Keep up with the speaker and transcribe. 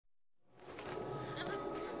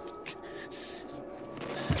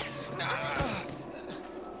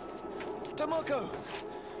Coco!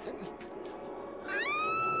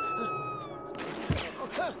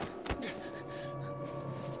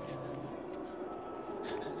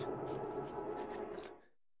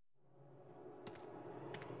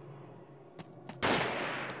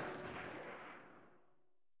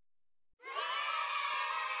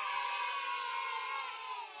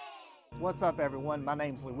 What's up everyone, my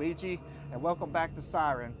name's LeeWeeGee and welcome back to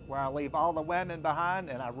Siren, where I leave all the women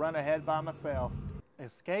behind and I run ahead by myself.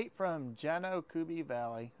 Escape from Jano Kubi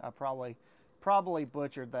Valley. I probably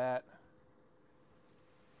butchered that.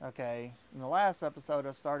 Okay, in the last episode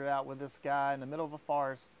I started out with this guy in the middle of a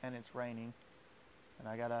forest and it's raining. And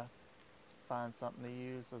I gotta find something to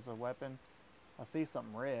use as a weapon. I see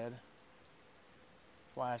something red.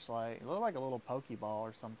 Flashlight. It looked like a little Pokeball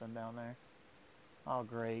or something down there. Oh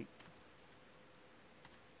great.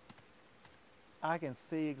 I can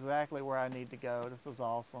see exactly where I need to go. This is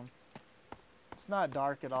awesome. It's not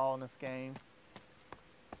dark at all in this game.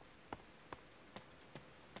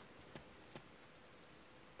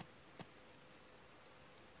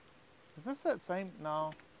 Is this that same? No.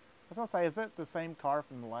 I was gonna say, is it the same car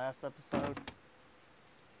from the last episode?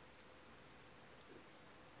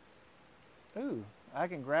 Ooh, I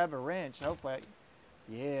can grab a wrench. Hopefully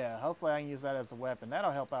hopefully I can use that as a weapon.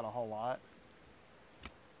 That'll help out a whole lot.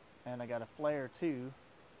 And I got a flare too.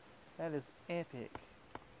 That is epic.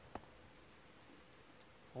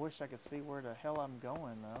 I wish I could see where the hell I'm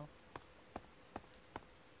going though.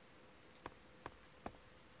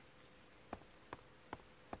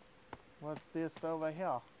 What's this over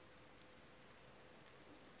here?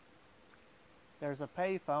 There's a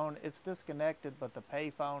payphone. It's disconnected, but the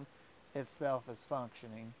payphone itself is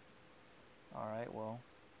functioning. Alright, well,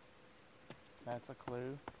 that's a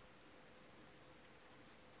clue.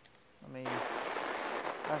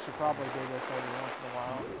 I should probably do this every once in a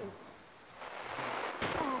while.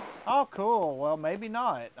 Oh, cool. Well, maybe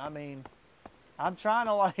not. I mean, I'm trying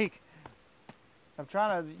to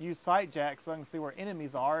use sight jacks so I can see where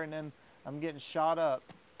enemies are, and then I'm getting shot up.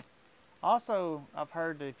 Also, I've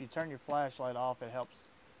heard that if you turn your flashlight off, it helps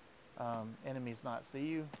enemies not see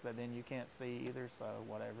you, but then you can't see either, so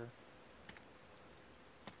whatever.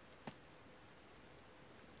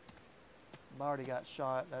 I've already got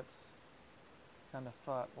shot. That's kind of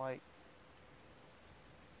fucked. Like,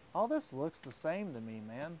 all this looks the same to me,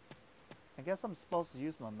 man. I guess I'm supposed to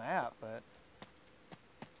use my map, but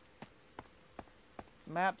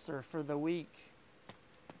maps are for the weak.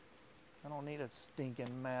 I don't need a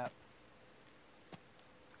stinking map.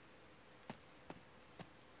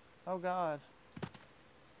 Oh God.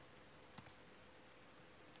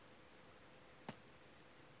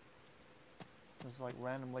 Just like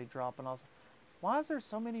randomly dropping off. Why is there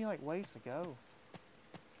so many like ways to go?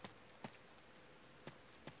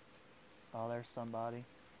 Oh, there's somebody.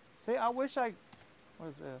 See, I wish I... What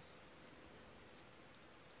is this?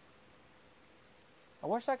 I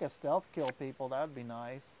wish I could stealth kill people. That would be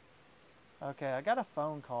nice. Okay, I got a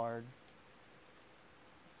phone card.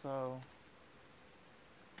 So...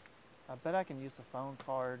 I bet I can use the phone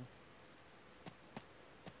card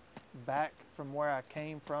back from where I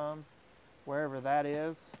came from. Wherever that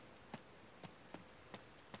is.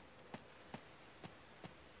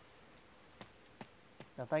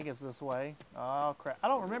 I think it's this way. Oh crap. I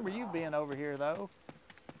don't remember you being over here though.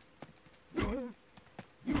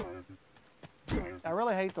 I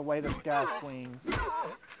really hate the way this guy swings,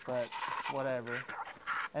 but whatever.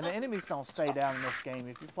 And the enemies don't stay down in this game.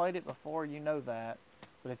 If you've played it before, you know that.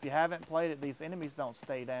 But if you haven't played it, these enemies don't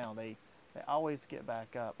stay down. They always get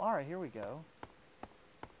back up. Alright, here we go.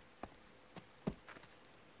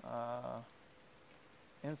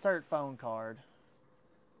 Insert phone card.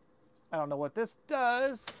 I don't know what this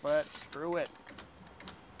does, but screw it.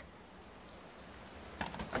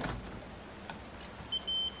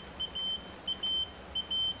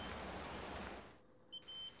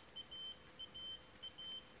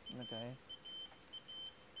 Okay.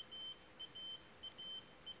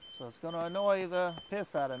 So it's going to annoy the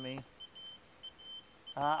piss out of me.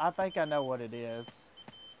 I think I know what it is.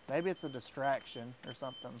 Maybe it's a distraction or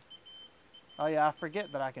something. Oh yeah, I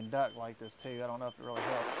forget that I can duck like this too. I don't know if it really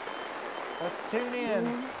helps. Let's tune in.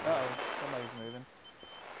 Uh-oh, somebody's moving.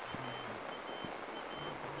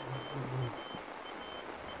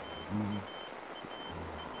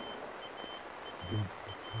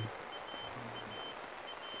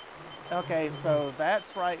 Okay, so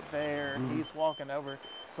that's right there. He's walking over.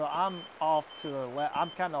 So I'm off to the left. I'm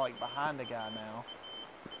kind of like behind the guy now.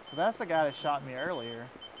 So that's the guy that shot me earlier.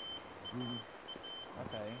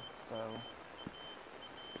 Okay, so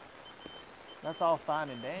that's all fine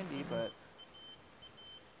and dandy, but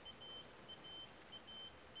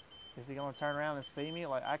Is he gonna turn around and see me?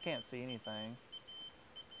 Like, I can't see anything.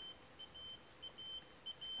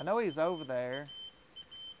 I know he's over there.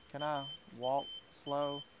 Can I walk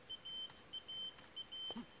slow?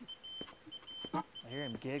 I hear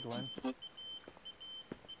him giggling.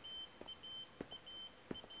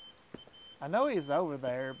 I know he's over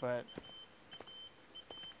there, but...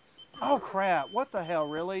 Oh, crap. What the hell,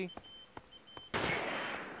 really?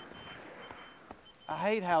 I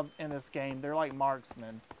hate how in this game they're like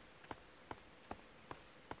marksmen.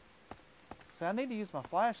 See, I need to use my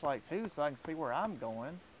flashlight too so I can see where I'm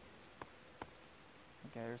going.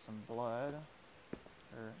 Okay, there's some blood.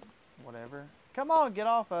 Or whatever. Come on, get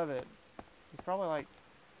off of it. He's probably like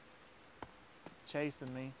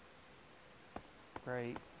chasing me.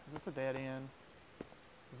 Great. Is this a dead end?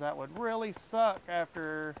 Because that would really suck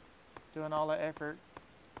after doing all that effort.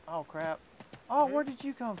 Oh, crap. Oh, where did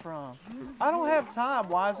you come from? I don't have time.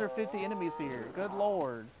 Why is there 50 enemies here? Good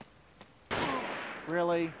Lord.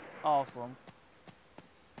 Really? Awesome.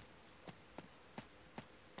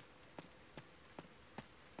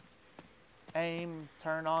 Aim,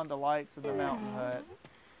 turn on the lights in the mountain hut.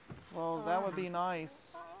 Well, that would be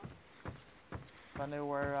nice. If I knew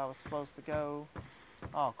where I was supposed to go.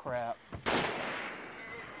 Oh, crap.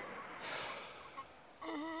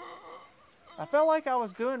 I felt like I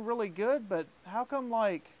was doing really good, but how come,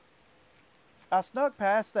 like, I snuck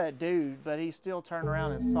past that dude, but he still turned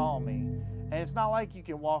around and saw me. And it's not like you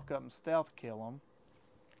can walk up and stealth kill him.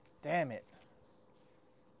 Damn it.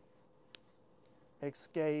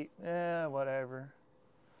 Escape. Whatever.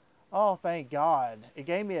 Oh, thank God. It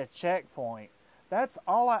gave me a checkpoint. That's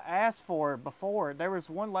all I asked for before. There was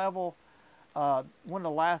one level, one of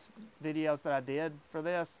the last videos that I did for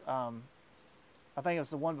this, I think it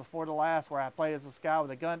was the one before the last where I played as this guy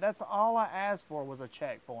with a gun. That's all I asked for was a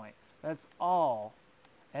checkpoint. That's all.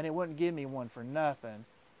 And it wouldn't give me one for nothing.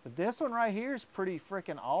 But this one right here is pretty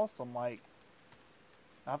freaking awesome. Like,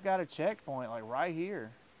 I've got a checkpoint, like, right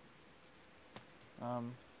here. I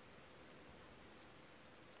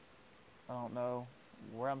don't know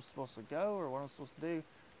where I'm supposed to go or what I'm supposed to do.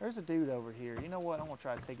 There's a dude over here. You know what? I'm going to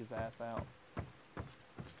try to take his ass out.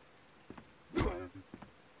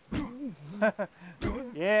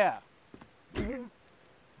 Yeah.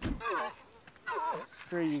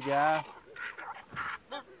 Screw you, guy.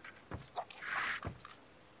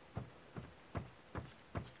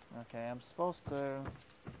 Okay, I'm supposed to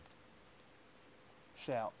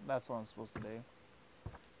shout. That's what I'm supposed to do.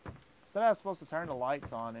 Said I was supposed to turn the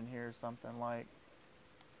lights on in here or something like...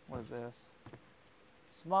 What is this?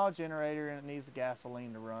 Small generator and it needs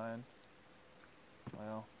gasoline to run.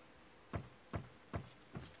 Well...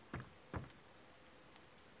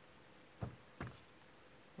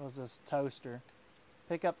 What was this? Toaster.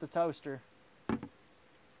 Pick up the toaster.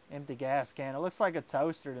 Empty gas can. It looks like a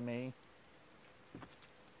toaster to me.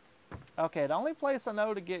 Okay, the only place I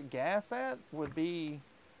know to get gas at would be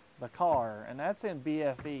the car, and that's in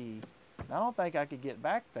BFE. I don't think I could get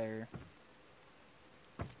back there.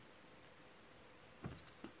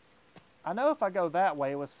 I know if I go that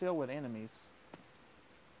way, it was filled with enemies.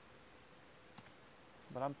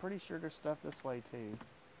 But I'm pretty sure there's stuff this way too.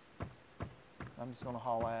 I'm just gonna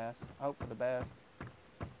haul ass. Hope for the best.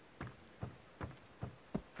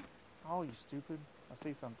 Oh, you stupid. I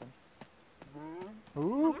see something.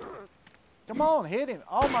 Ooh. Come on, hit him.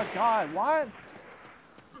 Oh my God, why?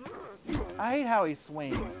 I hate how he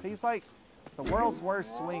swings. He's like the world's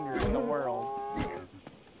worst swinger in the world.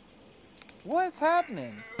 What's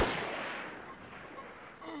happening?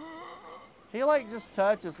 He like just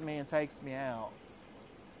touches me and takes me out.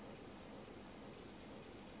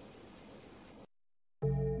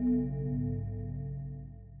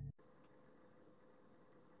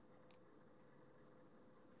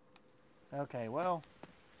 Okay, well,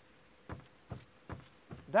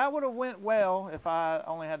 that would have went well if I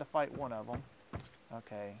only had to fight one of them.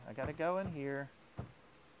 Okay, I gotta go in here.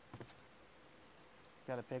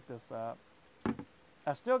 Gotta pick this up.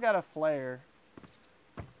 I still got a flare.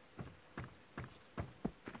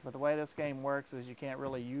 But the way this game works is you can't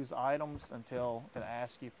really use items until it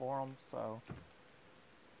asks you for them, so...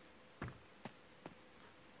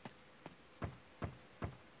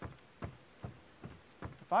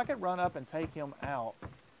 If I could run up and take him out.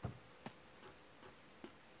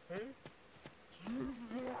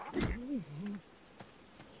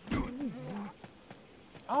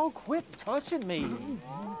 Oh, quit touching me.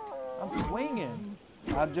 I'm swinging.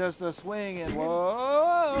 I'm just a swinging.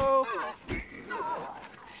 Whoa.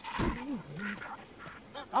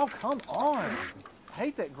 Oh, come on. I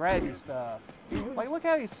hate that grabby stuff. Like, look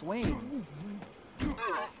how he swings.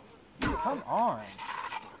 Come on.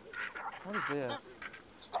 What is this?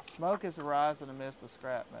 Smoke is a rise in the midst of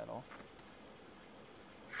scrap metal.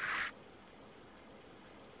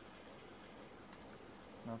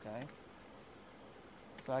 Okay.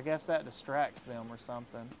 So I guess that distracts them or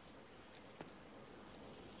something.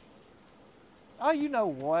 Oh, you know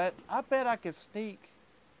what? I bet I could sneak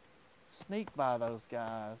by those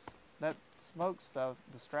guys. That smoke stuff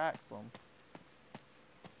distracts them.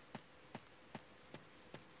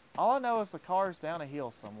 All I know is the car's down a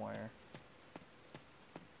hill somewhere.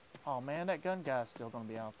 Oh man, that gun guy's still gonna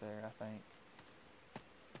be out there, I think.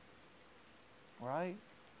 Right?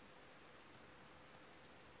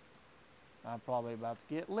 I'm probably about to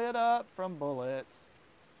get lit up from bullets.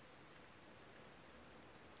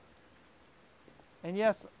 And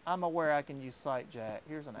yes, I'm aware I can use sight jack.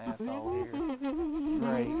 Here's an asshole here.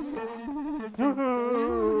 Great.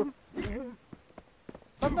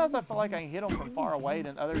 Sometimes I feel like I can hit them from far away,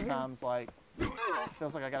 and other times, like,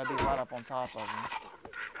 feels like I gotta be right up on top of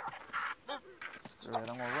them. Screw it,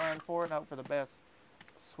 I'm gonna run for it and hope for the best.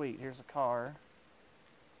 Sweet, here's a car.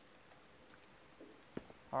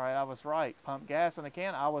 Alright, I was right. Pump gas in a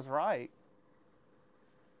can, I was right.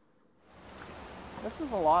 This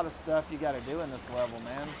is a lot of stuff you gotta do in this level,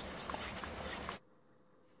 man.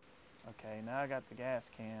 Okay, now I got the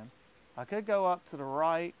gas can. I could go up to the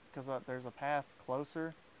right, because there's a path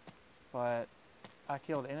closer, but I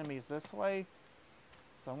killed enemies this way,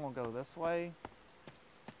 so I'm gonna go this way,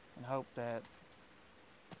 and hope that,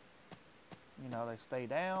 you know, they stay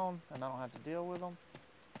down, and I don't have to deal with them.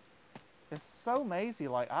 It's so mazy,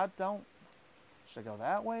 like, should I go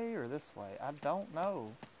that way or this way? I don't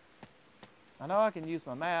know. I know I can use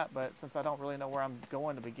my map, but since I don't really know where I'm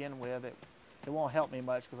going to begin with, it won't help me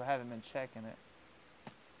much because I haven't been checking it.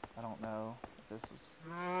 I don't know if this is...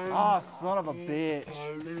 Ah, son of a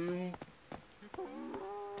bitch.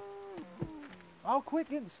 Oh, quit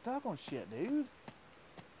getting stuck on shit, dude.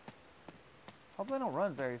 Hopefully I don't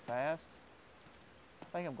run very fast. I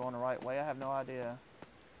think I'm going the right way. I have no idea.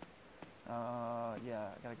 Yeah,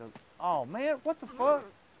 I gotta go... Oh, man, what the fuck?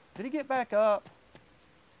 Did he get back up?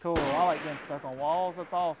 Cool, I like getting stuck on walls.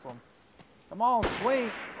 That's awesome. Come on,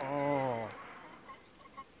 sweet. Oh.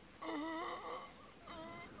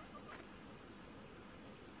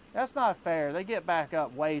 That's not fair. They get back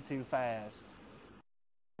up way too fast.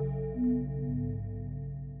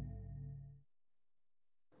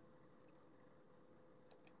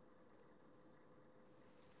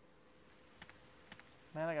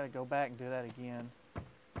 Man, I gotta go back and do that again.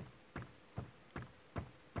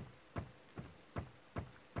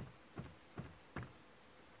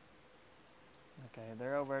 Okay,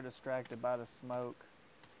 they're over there distracted by the smoke.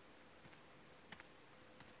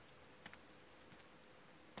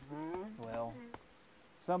 Well,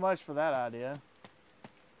 so much for that idea.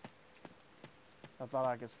 I thought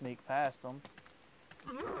I could sneak past them.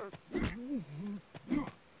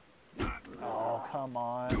 Oh, come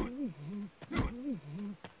on.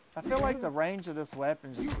 I feel like the range of this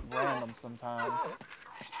weapon is just random sometimes.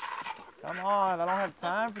 Come on, I don't have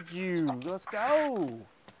time for you. Let's go.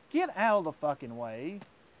 Get out of the fucking way.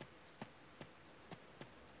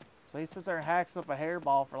 So he sits there and hacks up a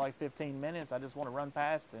hairball for like 15 minutes. I just want to run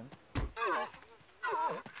past him.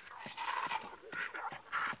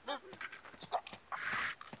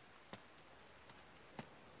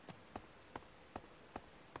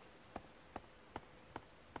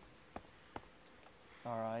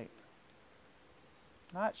 Alright.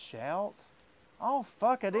 Not shout. Oh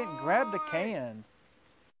fuck, I didn't grab the can.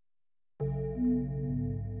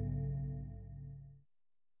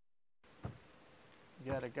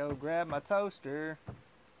 Gotta go grab my toaster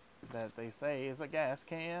that they say is a gas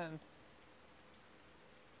can.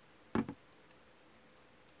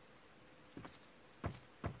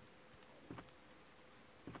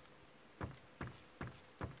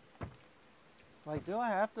 Like, do I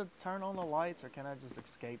have to turn on the lights or can I just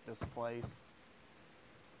escape this place?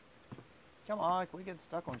 Come on, can we get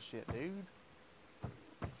stuck on shit, dude?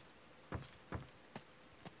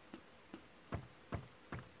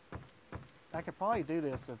 I could probably do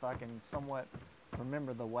this if I can somewhat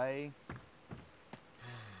remember the way.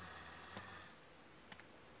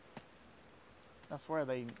 I swear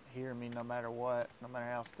they hear me no matter what, no matter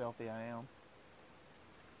how stealthy I am.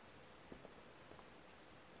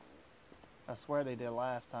 I swear they did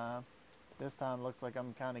last time. This time looks like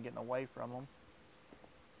I'm kind of getting away from them.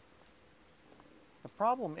 The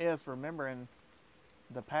problem is remembering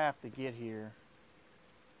the path to get here.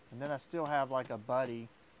 And then I still have like a buddy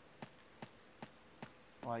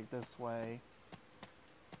like this way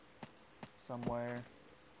somewhere.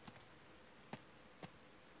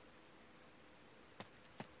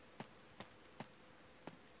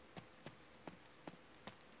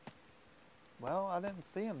 I didn't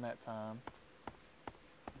see him that time.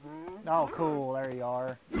 Oh, cool. There you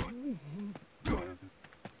are.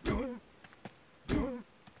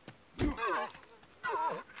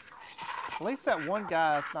 At least that one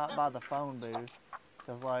guy's not by the phone booth.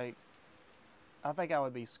 Because, like, I think I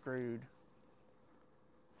would be screwed.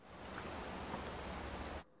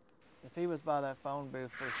 If he was by that phone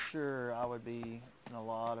booth, for sure, I would be in a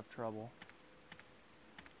lot of trouble.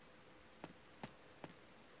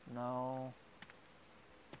 No.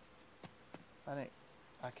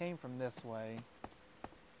 I came from this way.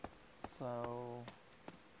 So...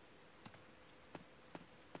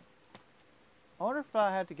 I wonder if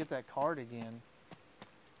I had to get that card again.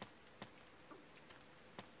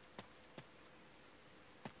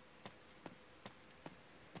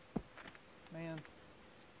 Man.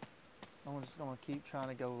 I'm just going to keep trying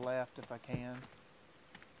to go left if I can.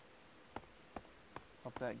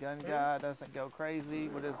 Hope that gun guy doesn't go crazy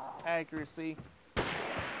with his accuracy.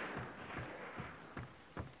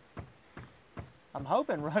 I'm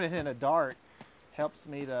hoping running in the dark helps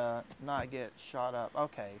me to not get shot up.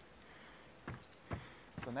 Okay.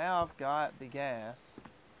 So now I've got the gas.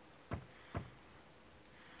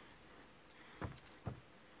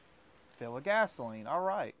 Fill with gasoline. All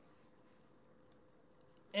right.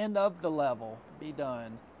 End of the level. Be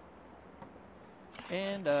done.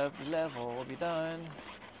 End of the level. Be done.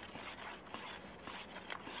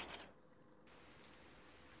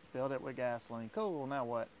 Filled it with gasoline. Cool. Now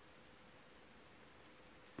what?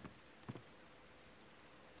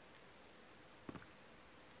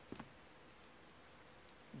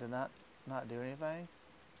 Did not do anything?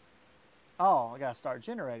 Oh, I gotta start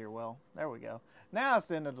generator. Well, there we go. Now it's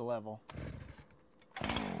the end of the level.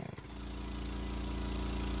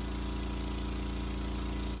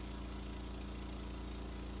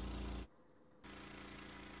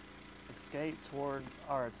 Escape toward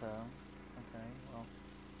Arto. Okay, well,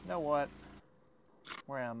 you know what?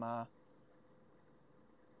 Where am I?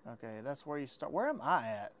 Okay, that's where you start. Where am I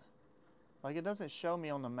at? Like, it doesn't show me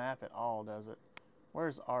on the map at all, does it?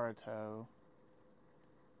 Where's Arto?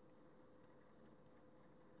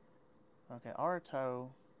 Okay, Arto.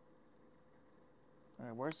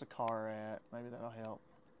 Alright, where's the car at? Maybe that'll help.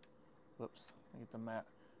 Whoops, let me get the map.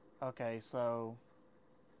 Okay, so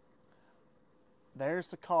there's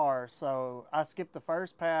the car. So I skipped the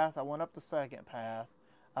first path, I went up the second path.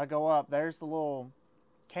 I go up, there's the little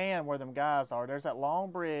can where them guys are. There's that long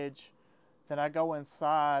bridge. Then I go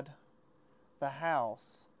inside the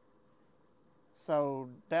house. So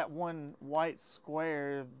that one white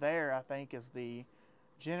square there, I think, is the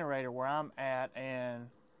generator where I'm at. And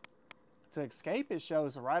to escape, it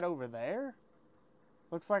shows right over there.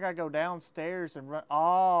 Looks like I go downstairs and run.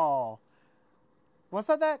 Oh. Was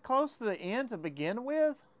I that close to the end to begin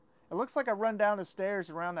with? It looks like I run down the stairs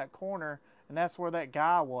around that corner, and that's where that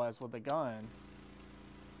guy was with the gun.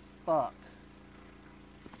 Fuck.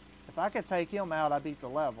 If I could take him out, I beat the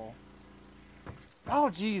level. Oh,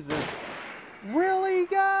 Jesus. Really,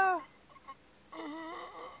 guy?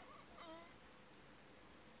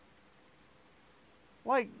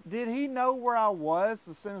 Like, did he know where I was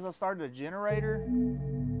as soon as I started the generator?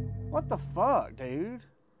 What the fuck, dude?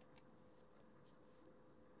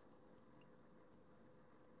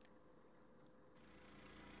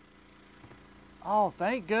 Oh,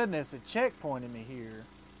 thank goodness it checkpointed me here.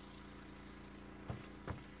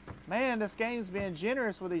 Man, this game's being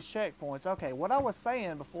generous with these checkpoints. Okay, what I was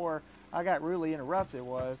saying before I got rudely interrupted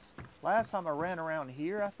was, last time I ran around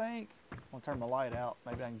here, I think. I'm gonna turn my light out.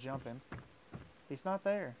 Maybe I can jump him. He's not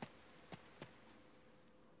there.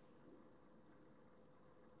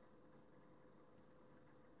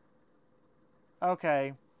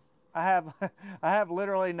 Okay. I have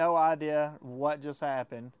literally no idea what just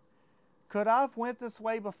happened. Could I have went this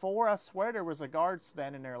way before? I swear there was a guard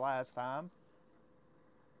standing there last time.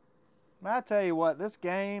 I tell you what, this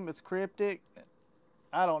game, it's cryptic.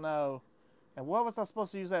 I don't know. And what was I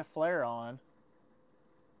supposed to use that flare on?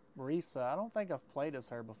 Marisa, I don't think I've played as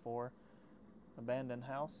her before. Abandoned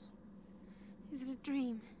house. Is it a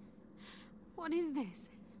dream? What is this?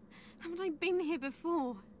 Haven't I been here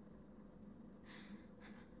before?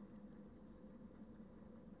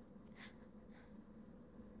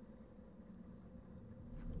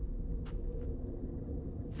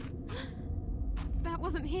 That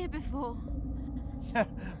wasn't here before.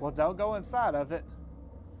 Well, don't go inside of it.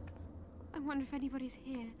 I wonder if anybody's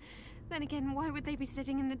here. Then again, why would they be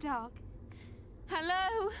sitting in the dark?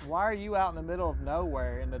 Hello? Why are you out in the middle of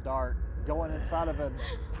nowhere in the dark, going inside of a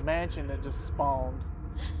mansion that just spawned?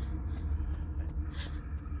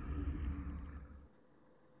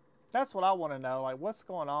 That's what I want to know. Like, what's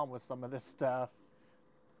going on with some of this stuff?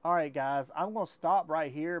 Alright guys, I'm going to stop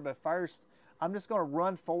right here, but first I'm just going to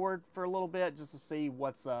run forward for a little bit just to see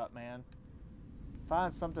what's up, man.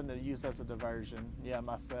 Find something to use as a diversion. Yeah,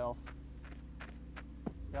 myself.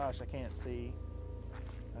 Gosh, I can't see.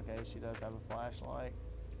 Okay, she does have a flashlight.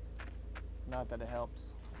 Not that it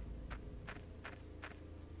helps.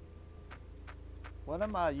 What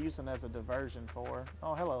am I using as a diversion for?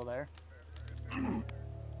 Oh, hello there.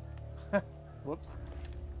 Whoops.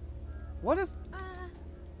 What is...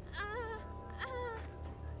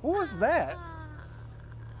 What was that?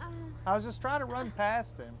 I was just trying to run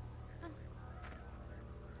past him.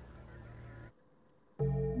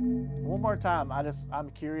 One more time. I'm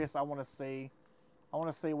curious. I want to see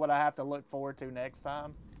what I have to look forward to next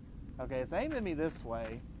time. Okay, it's aiming me this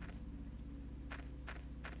way.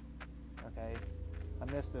 Okay. I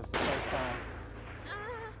missed this the first time.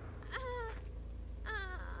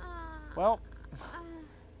 Well,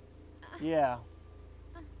 yeah.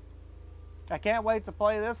 I can't wait to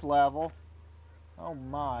play this level. Oh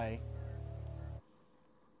my.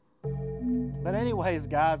 But anyways,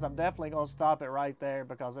 guys, I'm definitely going to stop it right there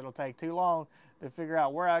because it'll take too long to figure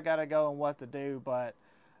out where I got to go and what to do. But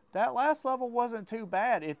that last level wasn't too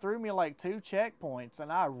bad. It threw me like 2 checkpoints,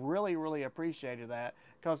 and I really, really appreciated that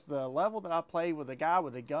because the level that I played with the guy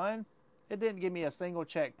with the gun, it didn't give me a single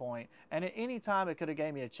checkpoint. And at any time, it could have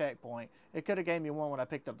gave me a checkpoint. It could have gave me one when I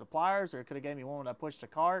picked up the pliers, or it could have gave me one when I pushed the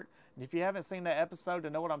cart. And if you haven't seen that episode to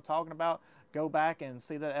know what I'm talking about, go back and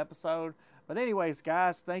see that episode. But anyways,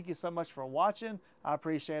 guys, thank you so much for watching. I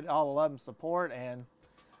appreciate all the love and support. And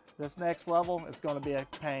this next level is going to be a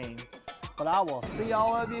pain. But I will see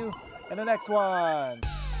all of you in the next one.